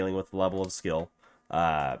 35% scaling with the level of skill.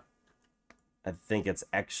 I think it's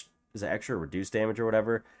extra reduced damage or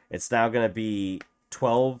whatever. It's now going to be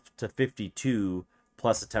 12 to 52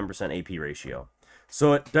 plus a 10% AP ratio.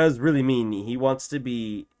 So it does really mean he wants to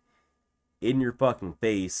be in your fucking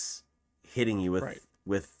face, hitting you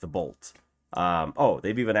with the bolt.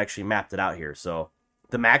 They've even actually mapped it out here. So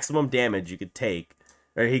the maximum damage you could take,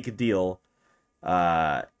 or he could deal,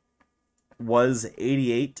 was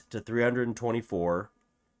 88 to 324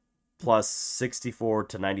 plus 64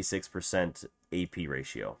 to 96% AP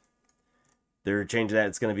ratio. They're changing that.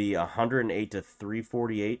 It's going to be 108 to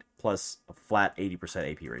 348 plus a flat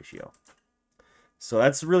 80% AP ratio. So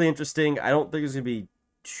that's really interesting. I don't think there's going to be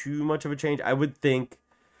too much of a change. I would think,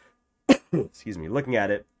 excuse me, looking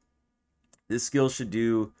at it, this skill should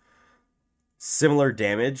do similar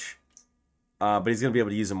damage, but he's going to be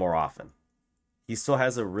able to use it more often. He still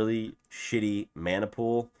has a really shitty mana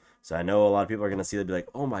pool, so I know a lot of people are going to see that and be like,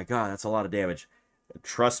 oh my god, that's a lot of damage.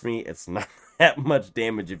 Trust me, it's not that much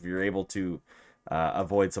damage if you're able to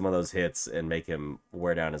avoid some of those hits and make him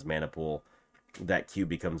wear down his mana pool. That Q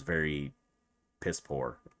becomes very piss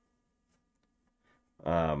poor.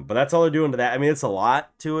 But that's all they're doing to that. I mean, it's a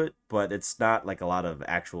lot to it, but it's not like a lot of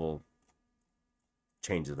actual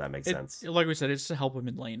changes, if that makes sense. Like we said, it's to help him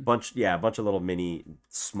in lane. A bunch of little mini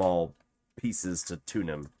small pieces to tune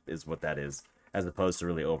him is what that is, as opposed to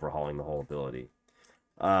really overhauling the whole ability.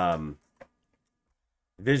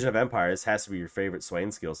 Vision of Empires has to be your favorite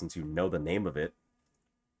Swain skill since you know the name of it.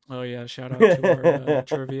 Oh yeah, shout out to our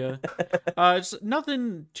trivia. It's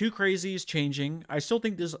nothing too crazy is changing. I still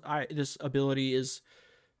think this ability is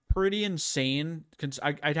pretty insane.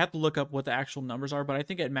 I'd have to look up what the actual numbers are, but I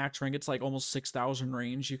think at max rank it's like almost 6,000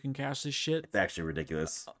 range you can cast this shit. It's actually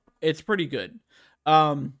ridiculous. It's pretty good.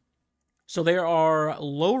 So they are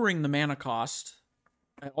lowering the mana cost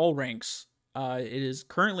at all ranks. It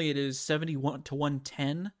is 71 to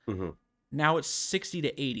 110. Mm-hmm. Now it's 60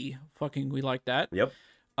 to 80. Fucking, we like that. Yep.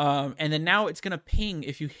 And then now it's gonna ping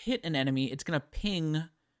if you hit an enemy. It's gonna ping.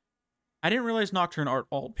 I didn't realize Nocturne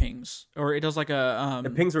all pings, or it does like a.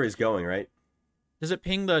 It pings where he's going, right? Does it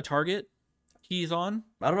ping the target he's on?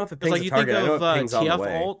 I don't know if it pings like the you target. think of I know it pings on the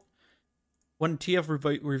way. alt. When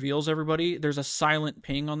TF reveals everybody, there's a silent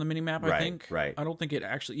ping on the minimap, I think. Right. I don't think it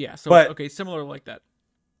actually. Yeah. So But, okay, similar like that.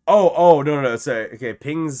 Oh no. Sorry. Okay,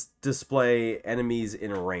 pings display enemies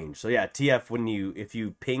in range. So yeah, TF if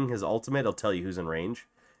you ping his ultimate, it'll tell you who's in range.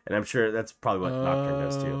 And I'm sure that's probably what Nocturne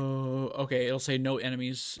does too. Okay. It'll say no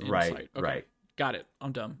enemies in Right, sight. Okay. right. Got it.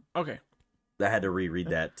 I'm dumb. Okay. I had to reread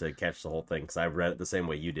that to catch the whole thing because I read it the same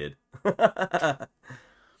way you did.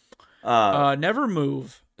 Never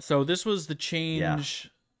move. So this was the Yeah.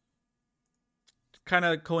 change. Kind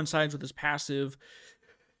of coincides with his passive.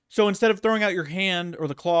 So instead of throwing out your hand or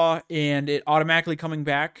the claw and it automatically coming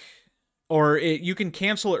back, or you can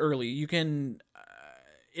cancel it early. You can,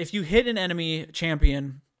 if you hit an enemy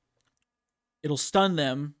champion, it'll stun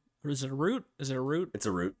them. Or is it a root? Is it a root? It's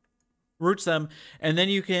a root. Roots them, and then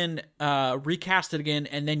you can recast it again,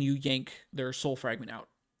 and then you yank their soul fragment out.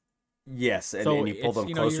 Yes, and, So and you pull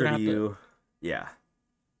them closer to you. Yeah.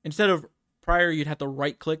 Instead of prior, you'd have to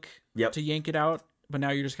right click Yep. to yank it out, but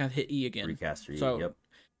now you're just gonna hit E again. Recaster. So, yep.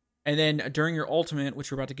 And then during your ultimate,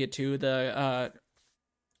 which we're about to get to, the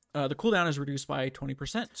cooldown is reduced by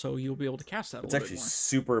 20%, so you'll be able to cast that. It's actually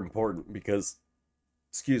super important because,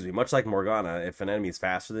 excuse me, much like Morgana, if an enemy's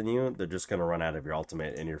faster than you, they're just going to run out of your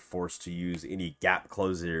ultimate, and you're forced to use any gap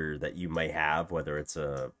closer that you may have, whether it's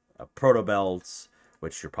a proto belt,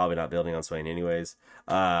 which you're probably not building on Swain anyways.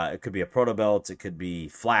 It could be a proto belt, it could be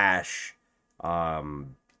flash.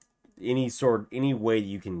 Any way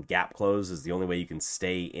you can gap close is the only way you can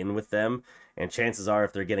stay in with them. And chances are,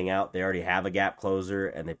 if they're getting out, they already have a gap closer,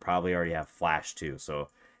 and they probably already have flash too. So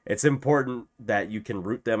it's important that you can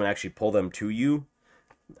root them and actually pull them to you,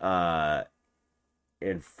 and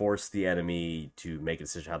force the enemy to make a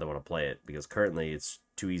decision how they want to play it. Because currently, it's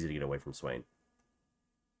too easy to get away from Swain.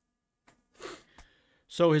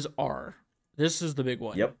 So his R. This is the big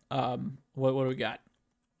one. Yep. What do we got?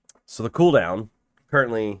 So the cooldown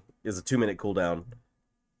currently is a 2-minute cooldown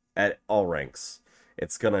at all ranks.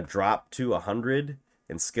 It's going to drop to 100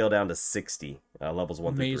 and scale down to 60, levels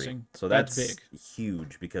 1 through 3. So that's big.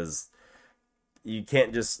 Huge because you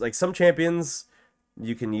can't just, like, some champions,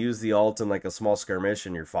 you can use the ult in like a small skirmish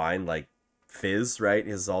and you're fine. Like Fizz, right?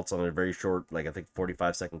 His ult's on a very short, like I think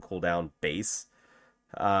 45-second cooldown base.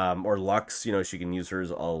 Or Lux, she can use hers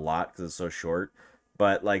a lot because it's so short.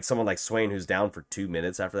 But like someone like Swain who's down for 2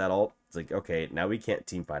 minutes after that ult, it's like, okay, now we can't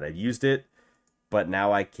team fight. I used it, but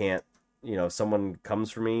now I can't. If someone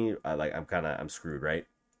comes for me, I'm screwed, right?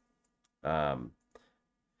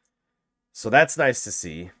 So that's nice to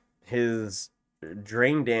see. His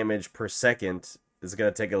drain damage per second is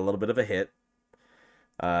going to take a little bit of a hit.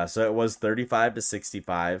 So it was 35 to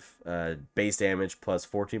 65 base damage plus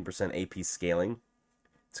 14% AP scaling.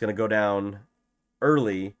 It's going to go down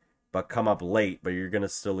early, but come up late, but you're going to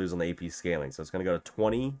still lose on the AP scaling. So it's going to go to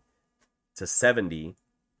 20 to 70,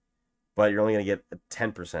 but you're only going to get a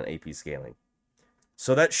 10% AP scaling.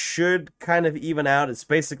 So that should kind of even out. It's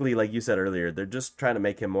basically, like you said earlier, they're just trying to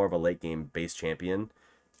make him more of a late game base champion.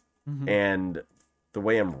 Mm-hmm. And the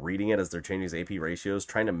way I'm reading it as they're changing his AP ratios,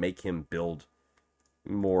 trying to make him build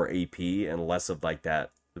more AP and less of like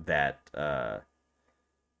that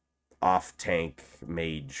off tank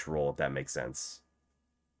mage role, if that makes sense.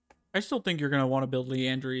 I still think you're going to want to build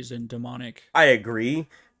Leandries and Demonic. I agree,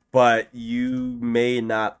 but you may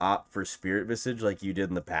not opt for Spirit Visage like you did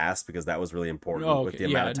in the past because that was really important with the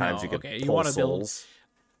amount of times you could pull you want to souls.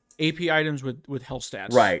 Build AP items with health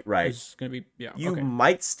stats. Right. It's going to be, You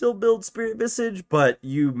might still build Spirit Visage, but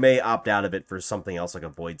you may opt out of it for something else like a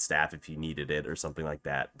Void Staff if you needed it or something like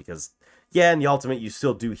that. Because, in the ultimate, you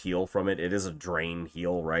still do heal from it. It is a drain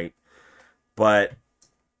heal, right? But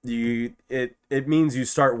it means you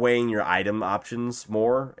start weighing your item options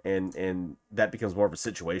more, and that becomes more of a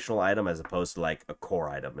situational item as opposed to like a core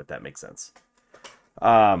item, if that makes sense.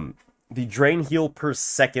 The drain heal per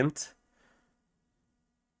second,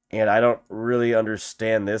 and I don't really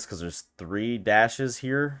understand this because there's 3 dashes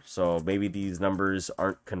here, so maybe these numbers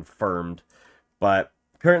aren't confirmed, but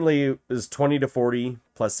currently is 20 to 40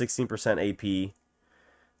 plus 16% AP.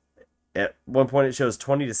 At one point it shows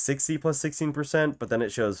 20 to 60 plus 16%, but then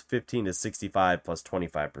it shows 15 to 65 plus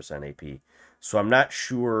 25% AP. So I'm not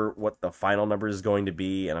sure what the final number is going to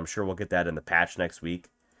be, and I'm sure we'll get that in the patch next week.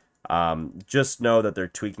 Just know that they're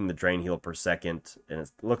tweaking the drain heal per second, and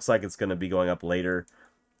it looks like it's going to be going up later.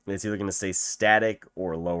 It's either going to stay static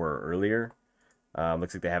or lower earlier.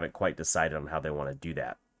 Looks like they haven't quite decided on how they want to do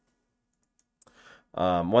that.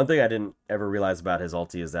 One thing I didn't ever realize about his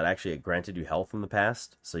ulti is that actually it granted you health in the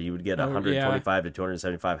past, so you would get 125 to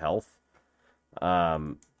 275 health.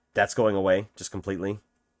 That's going away just completely.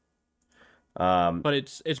 But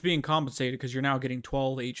it's being compensated because you're now getting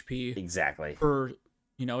 12 HP exactly per.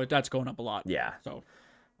 That's going up a lot. Yeah. So.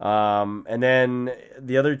 And then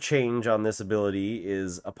the other change on this ability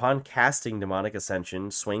is upon casting Demonic Ascension,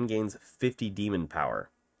 Swain gains 50 demon power.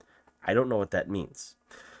 I don't know what that means.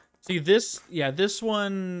 See this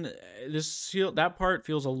one, that part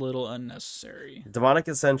feels a little unnecessary. Demonic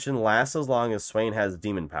Ascension lasts as long as Swain has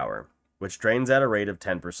demon power, which drains at a rate of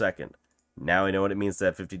 10 per second. Now we know what it means to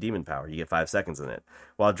have 50 demon power. You get 5 seconds in it.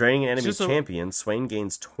 While draining an enemy's champion, Swain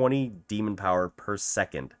gains 20 demon power per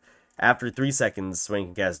second. After 3 seconds, Swain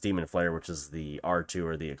can cast Demon Flare, which is the R2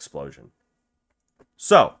 or the explosion.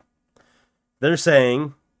 So, they're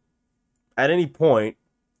saying, at any point,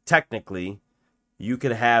 technically, you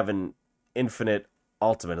could have an infinite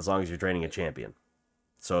ultimate as long as you're draining a champion.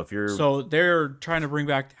 So they're trying to bring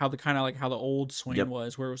back how the old Swain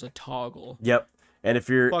was, where it was a toggle. Yep. And if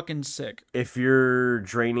you're fucking sick, if you're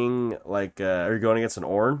draining or you're going against an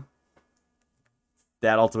Ornn,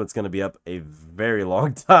 that ultimate's going to be up a very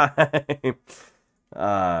long time.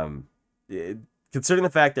 Considering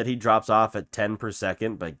the fact that he drops off at 10 per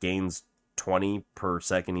second but gains 20 per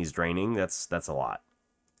second he's draining, that's a lot.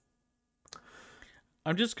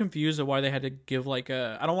 I'm just confused at why they had to give I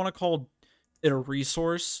don't want to call it a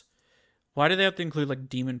resource. Why do they have to include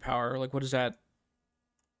demon power? What is that?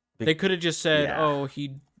 They could have just said,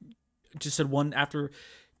 he just said one after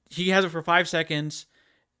he has it for 5 seconds,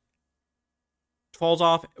 falls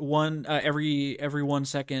off every 1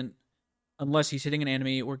 second, unless he's hitting an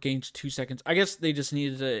enemy, or gains 2 seconds. I guess they just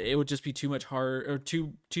needed it would just be too much hard or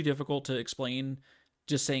too difficult to explain,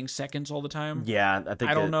 just saying seconds all the time. Yeah,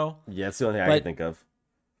 I don't know. Yeah, it's the only thing I can think of.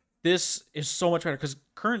 This is so much better because if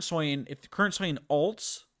current Swain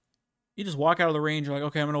ults, you just walk out of the range. You're like,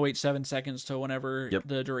 okay, I'm gonna wait 7 seconds to whenever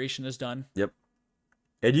the duration is done. Yep.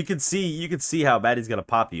 And you could see how bad he's gonna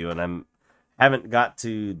pop you. And haven't got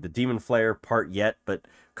to the Demon Flare part yet, but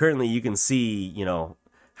currently you can see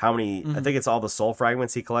how many. I think it's all the soul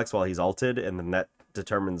fragments he collects while he's ulted, and then that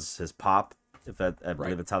determines his pop. I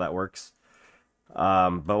believe that's how that works.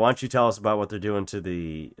 But why don't you tell us about what they're doing to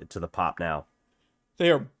the pop now? They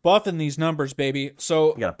are buffing these numbers, baby.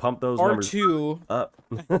 So you gotta pump those R2 numbers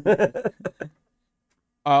up.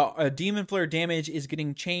 A Demon Flare damage is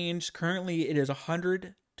getting changed. Currently, it is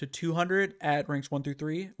 100 to 200 at ranks 1 through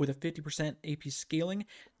 3 with a 50% AP scaling.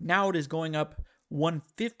 Now it is going up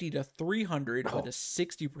 150 to 300 with a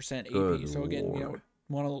 60% AP. So again,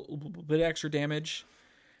 want a little bit extra damage,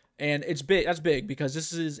 and it's big. That's big because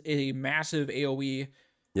this is a massive AOE.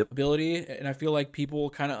 Ability, and I feel like people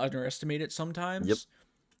kind of underestimate it sometimes.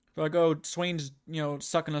 They're like, oh, Swain's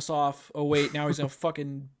sucking us off. Oh wait, now he's gonna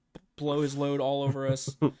fucking blow his load all over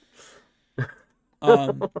us.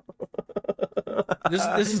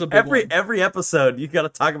 This is a big one. Every episode you got to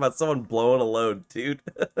talk about someone blowing a load, dude.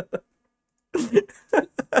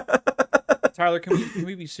 Tyler, can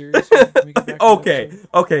we be serious? Can we get back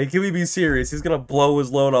okay, can we be serious? He's gonna blow his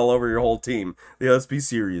load all over your whole team. Yeah, let's be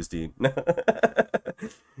serious, Dean.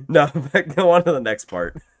 No, go on to the next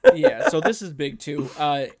part. Yeah, so this is big too.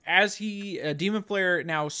 As Demon Flare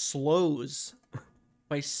now slows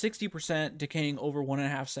by 60%, decaying over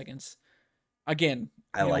 1.5 seconds. Again,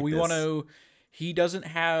 he doesn't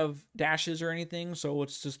have dashes or anything, so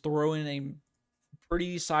let's just throw in a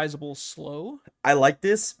pretty sizable slow. I like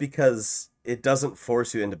this because it doesn't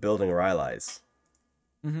force you into building Rylai's.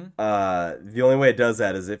 The only way it does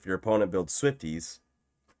that is if your opponent builds Swifties,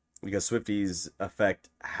 because Swifties affect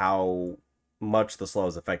how much the slow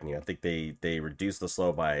is affecting you. I think they reduce the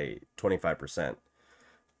slow by 25%.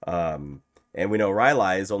 And we know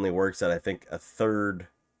Rylai's only works at, I think, a third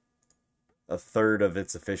of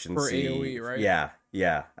its efficiency. For AoE, right?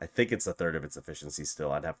 Yeah. I think it's a third of its efficiency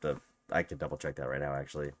still. I could double check that right now,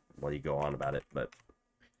 actually, while you go on about it. But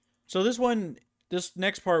so this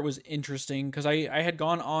next part was interesting because I had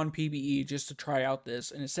gone on PBE just to try out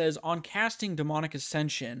this, and it says on casting Demonic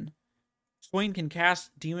Ascension, Swain can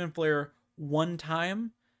cast Demon Flare 1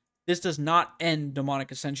 time. This does not end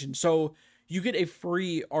Demonic Ascension, so you get a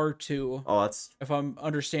free R2. Oh, that's if I'm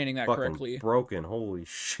understanding that correctly. Broken. Holy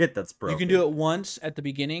shit, that's broken. You can do it once at the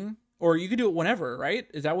beginning, or you can do it whenever, right?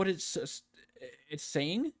 Is that what it's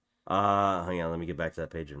saying? Hang on, let me get back to that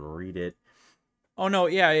page and read it. Oh no,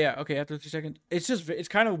 yeah. Okay, after 3 seconds. It's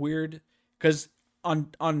kind of weird because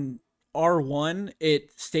on R1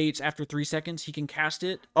 it states after 3 seconds he can cast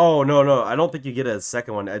it. Oh no, I don't think you get a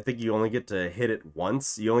second one. I think you only get to hit it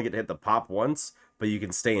once. You only get to hit the pop once, but you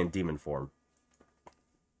can stay in demon form.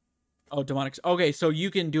 Oh, demonic. Okay, so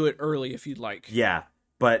you can do it early if you'd like. Yeah,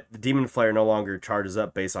 but the Demon Flare no longer charges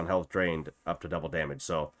up based on health drained up to double damage.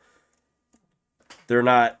 So they're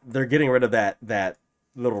getting rid of that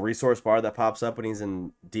little resource bar that pops up when he's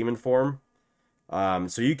in demon form.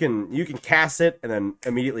 So you can cast it and then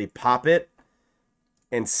immediately pop it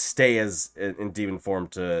and stay as in demon form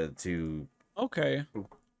to Okay.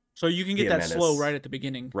 So you can get that slow right at the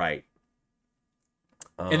beginning. Right.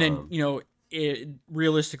 And then,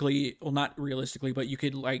 realistically, well, not realistically, but you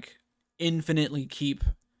could like infinitely keep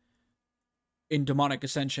in demonic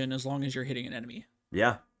ascension as long as you're hitting an enemy.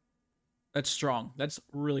 Yeah. That's strong. That's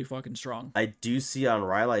really fucking strong. I do see on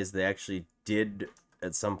Rylai's they actually did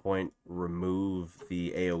at some point remove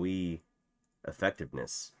the AoE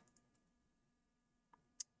effectiveness.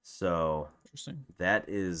 So Interesting. that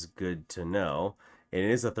is good to know. And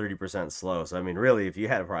it is a 30% slow. So I mean, really, if you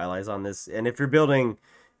had Rylai's on this, and if you're building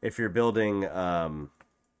was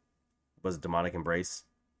it Demonic Embrace?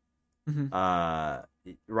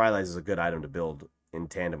 Rylai's is a good item to build in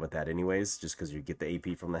tandem with that anyways, just because you get the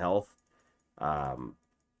AP from the health.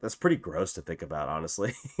 That's pretty gross to think about,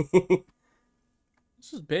 honestly.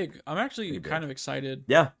 This is big. I'm actually kind of excited.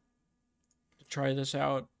 Yeah. To try this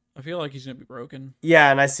out. I feel like he's gonna be broken.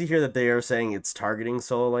 Yeah, and I see here that they are saying it's targeting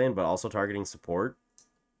solo lane, but also targeting support.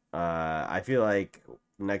 I feel like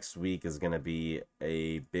next week is gonna be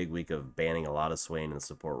a big week of banning a lot of Swain in the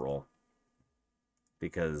support role,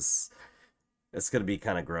 because it's gonna be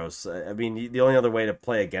kind of gross. I mean, the only other way to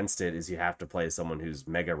play against it is you have to play someone who's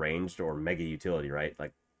mega ranged or mega utility, right?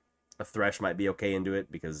 Like a Thresh might be okay into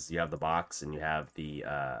it because you have the box and you have the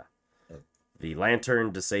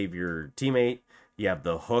lantern to save your teammate. You have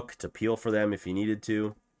the hook to peel for them if you needed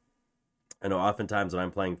to. I know oftentimes when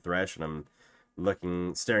I'm playing Thresh and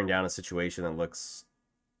I'm staring down a situation that looks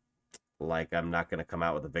like I'm not going to come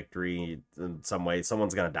out with a victory in some way,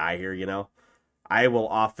 someone's going to die here, I will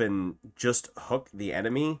often just hook the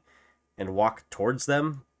enemy and walk towards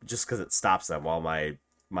them just because it stops them while the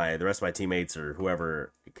rest of my teammates or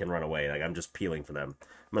whoever can run away. Like, I'm just peeling for them.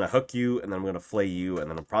 I'm going to hook you, and then I'm going to flay you,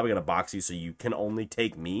 and then I'm probably going to box you so you can only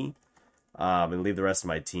take me, and leave the rest of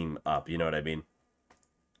my team up. You know what I mean?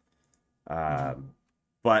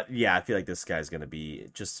 But, yeah, I feel like this guy's going to be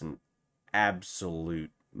just an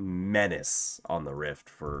absolute menace on the Rift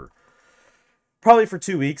probably for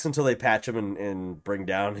 2 weeks until they patch him and bring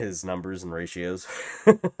down his numbers and ratios.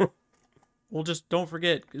 Well, just don't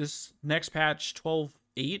forget, this next patch,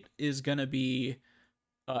 12.8, is going to be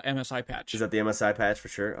MSI patch. Is that the MSI patch for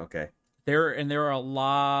sure? Okay. There are a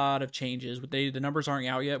lot of changes. But the numbers aren't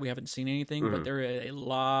out yet. We haven't seen anything, but there are a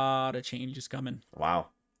lot of changes coming. Wow.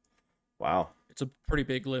 It's a pretty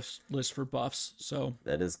big list for buffs, so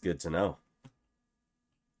that is good to know.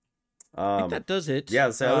 I think that does it.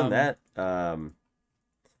 Yeah, so other than that,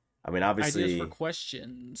 I mean, obviously, ideas for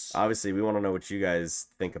questions. Obviously, we want to know what you guys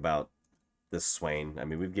think about this Swain. I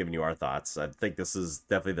mean, we've given you our thoughts. I think this is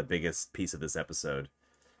definitely the biggest piece of this episode.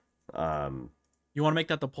 You want to make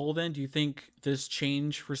that the poll then? Do you think this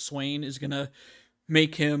change for Swain is going to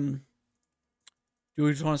make him, do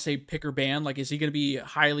we just want to say pick or ban? Like, is he going to be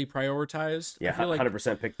highly prioritized? Yeah, I feel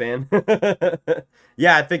 100% pick ban.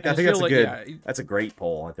 Yeah, I think that's that's a great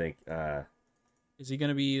poll, I think. Is he going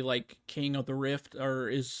to be like king of the Rift,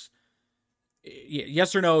 or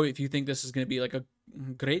yes or no, if you think this is going to be like a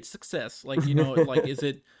great success? Like, like, is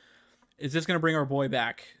this going to bring our boy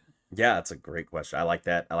back? Yeah, that's a great question. I like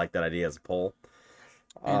that. I like that idea as a poll.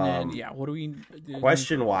 And then, what do we...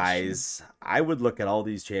 Question-wise, I would look at all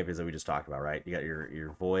these champions that we just talked about, right? You got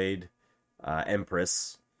your Void,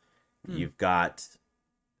 Empress. You've got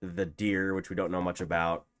the Deer, which we don't know much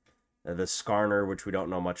about. The Skarner, which we don't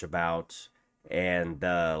know much about. And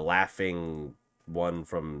the laughing one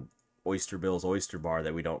from Oyster Bill's Oyster Bar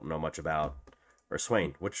that we don't know much about. Or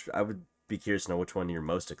Swain, which I would be curious to know which one you're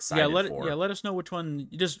most excited for. Yeah, let us know which one.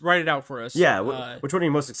 You just write it out for us. Yeah, which one are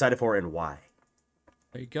you most excited for and why?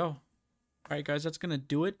 There you go. All right, guys, that's going to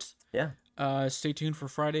do it. Yeah. Stay tuned for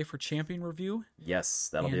Friday for champion review. Yes,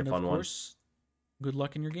 that'll be a fun one. Good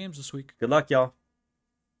luck in your games this week. Good luck, y'all.